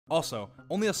Also,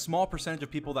 only a small percentage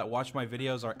of people that watch my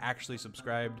videos are actually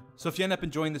subscribed. So if you end up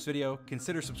enjoying this video,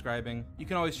 consider subscribing. You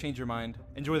can always change your mind.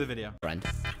 Enjoy the video. Friend.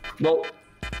 Well,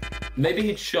 maybe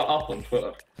he'd shut up on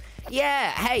Twitter.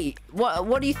 Yeah, hey,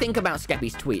 what do you think about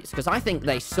Skeppy's tweets? Because I think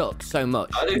they suck so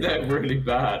much. I think they're really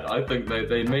bad. I think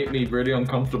they make me really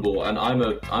uncomfortable, and I'm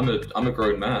a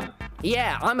grown man.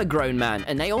 Yeah, I'm a grown man,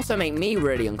 and they also make me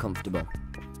really uncomfortable.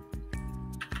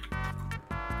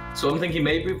 So I'm thinking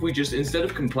maybe if we just, instead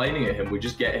of complaining at him, we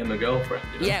just get him a girlfriend.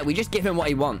 You know? Yeah, we just give him what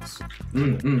he wants.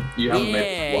 You haven't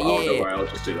made it. Well, yeah. don't worry, I'll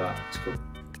just do that. It's cool.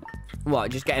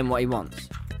 What, just get him what he wants?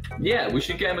 Yeah, we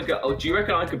should get him a girl. Oh, do you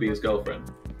reckon I could be his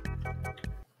girlfriend?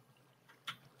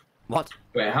 What?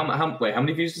 Wait, how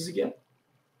many views does he get?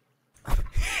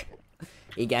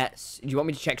 He gets... Do you want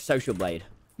me to check Social Blade?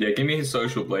 Yeah, give me his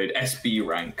Social Blade, SB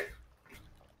rank.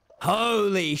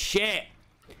 Holy shit!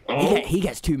 Oh. He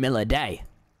gets 2 mil a day.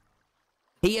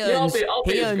 He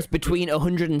earns between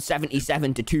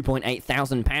 177 to 2.8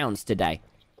 thousand pounds today.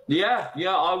 Yeah,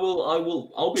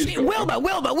 I'll be. Shit,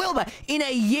 Wilbur! In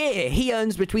a year, he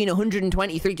earns between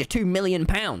 123 to 2 million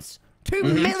pounds. 2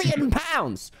 million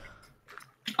pounds.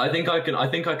 I think I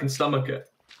can stomach it.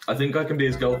 I think I can be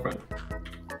his girlfriend.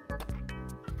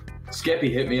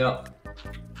 Skeppy, hit me up.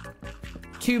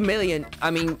 2 million.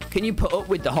 I mean, can you put up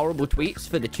with the horrible tweets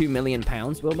for the 2 million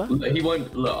pounds, Wilbur? He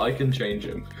won't. Look, I can change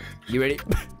him. You really?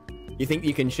 You think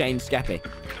you can change Skeppy?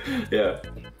 Yeah.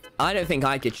 I don't think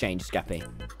I could change Skeppy.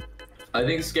 I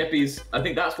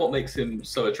think that's what makes him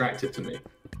so attractive to me.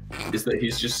 Is that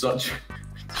he's just such.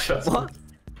 What?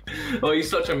 Well, he's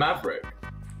such a maverick.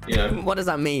 You know. What does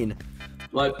that mean?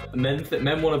 Like men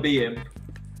want to be him.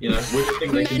 You know, women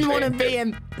think they can change him. Men want to be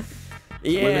him.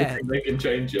 Yeah. Women think they can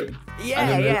change him. Yeah, and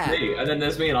then there's me. And then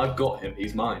there's me, and I've got him.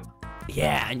 He's mine.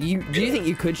 Yeah, and do you think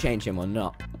you could change him or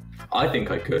not? I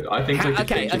think I could. I think I could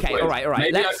change his ways. All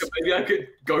right. Maybe I could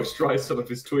ghostwrite some of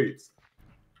his tweets.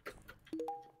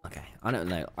 Okay, I don't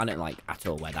know. I don't like at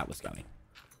all where that was going.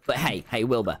 But hey,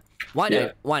 Wilbur, why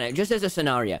don't, just as a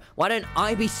scenario, why don't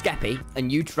I be Skeppy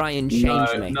and you try and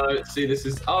change me? No, see, this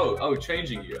is,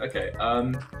 changing you. Okay,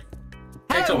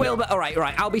 Hello, Wilbur. All right,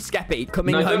 I'll be Skeppy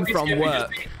coming home from Skeppy,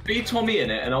 work. Be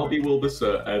TommyInnit and I'll be Wilbur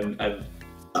Soot and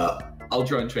I'll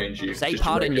try and change you. Say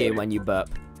pardon you when you burp.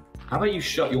 How about you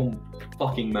shut your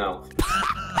fucking mouth?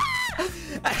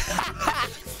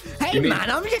 Hey man,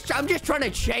 I'm just trying to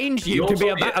change you to be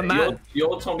a better man.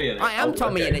 You're TommyInnit. I am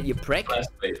TommyInnit, you prick.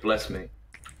 Bless me.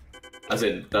 As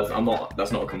in, that's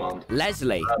not a command.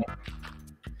 Leslie.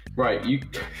 Right, you.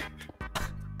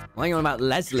 What are you on about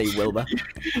Leslie, Wilbur?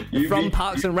 From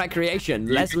Parks and Recreation,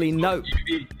 Leslie Nope.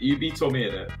 You be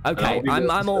TommyInnit. Okay,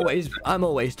 I'm always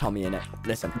TommyInnit.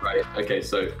 Listen. Right. Okay.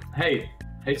 So hey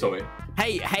Tommy.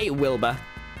 Hey Wilbur.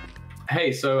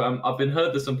 Hey, so I've been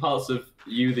heard there's some parts of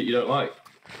you that you don't like.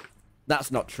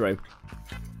 That's not true.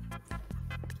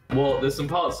 Well, there's some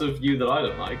parts of you that I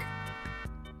don't like.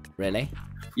 Really?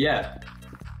 Yeah.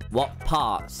 What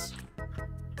parts?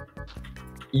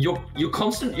 You're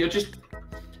just.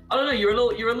 I don't know. You're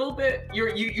a little bit.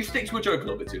 You stick to a joke a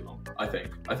little bit too long. I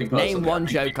think. Name one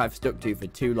joke I've stuck to for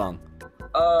too long.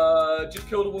 Just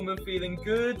killed a woman feeling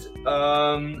good.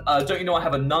 Don't you know I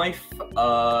have a knife?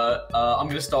 I'm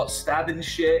gonna start stabbing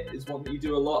shit is one that you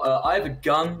do a lot. I have a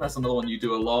gun. That's another one you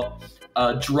do a lot.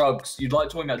 Drugs. You'd like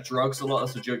talking about drugs a lot.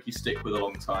 That's a joke you stick with a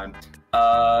long time.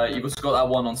 You've also got that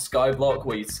one on Skyblock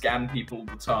where you scam people all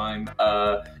the time.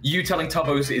 You telling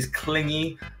Tubbos is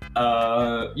clingy.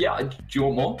 Yeah. Do you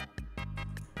want more?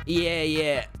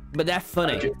 Yeah. But they're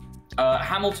funny. Okay.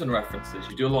 Hamilton references.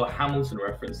 You do a lot of Hamilton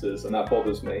references, and that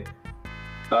bothers me.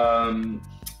 I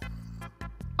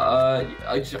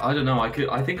don't know. I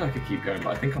think I could keep going,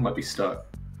 but I think I might be stuck.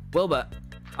 Wilbur,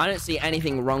 I don't see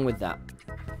anything wrong with that.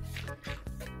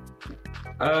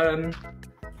 Well,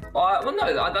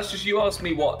 no. That's just you asked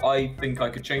me what I think I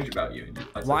could change about you.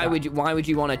 Why would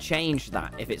you want to change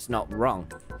that if it's not wrong?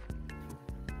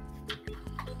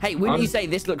 Hey, wouldn't you say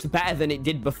this looks better than it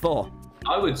did before?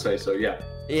 I would say so. Yeah.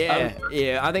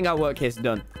 Yeah. I think our work here's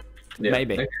done. Yeah,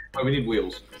 maybe. Okay. Oh, we need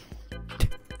wheels.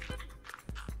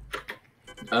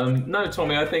 No,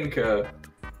 Tommy. I think.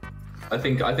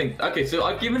 Okay, so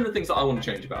I've given the things that I want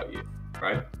to change about you,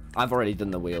 right? I've already done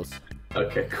the wheels.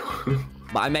 Okay, cool.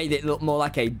 But I made it look more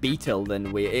like a beetle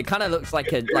than wheel. It kind of looks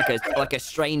like a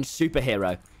strange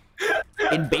superhero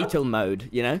in beetle mode,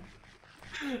 you know.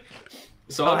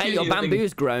 So hey, your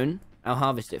bamboo's grown. I'll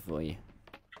harvest it for you.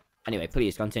 Anyway,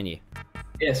 please continue.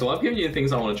 Yeah, so I've given you the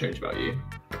things I want to change about you.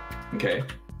 Okay.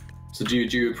 So do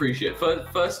you appreciate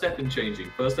first step in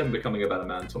changing, first step in becoming a better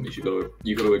man, Tommy? You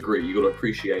got to agree. You got to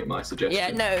appreciate my suggestion.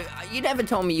 Yeah, no, you never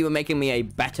told me you were making me a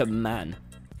better man.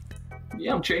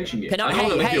 Yeah, I'm changing it. Can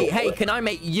hey, can I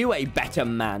make you a better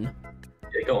man?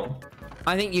 Yeah, go on.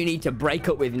 I think you need to break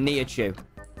up with Niachu.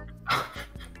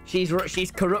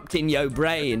 She's corrupting your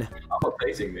brain. I'm not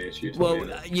dating Niachu. Well,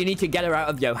 you need to get her out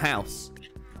of your house.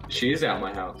 She is out of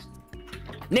my house.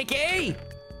 Nikki!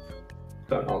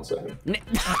 Don't answer him.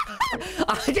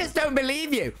 I just don't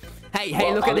believe you.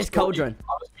 Hey, look at this cauldron.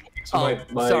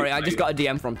 Sorry, I just got a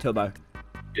DM from Tubbo.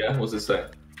 Yeah, what's it say?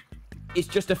 It's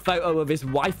just a photo of his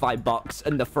Wi-Fi box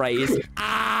and the phrase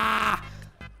 "ah."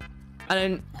 I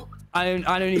don't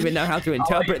even know how to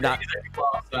interpret that. He's a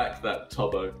class act, that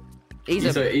Tubbo.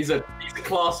 He's a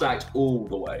class act all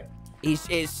the way.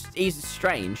 He's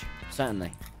strange,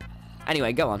 certainly.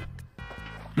 Anyway, go on.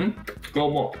 Go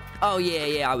on what? Oh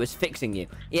yeah, I was fixing you.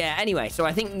 Yeah. Anyway, so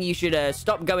I think you should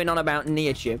stop going on about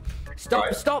Niachu.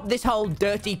 Stop this whole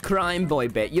dirty crime boy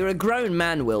bit. You're a grown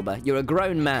man, Wilbur. You're a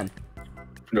grown man.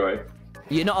 Right.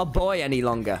 You're not a boy any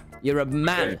longer. You're a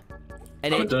man. Okay.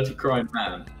 And I'm a dirty crime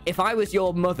man. If I was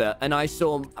your mother and I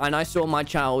saw my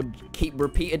child keep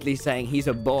repeatedly saying he's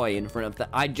a boy in front of that,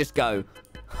 I'd just go,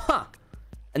 huh,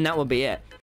 and that would be it.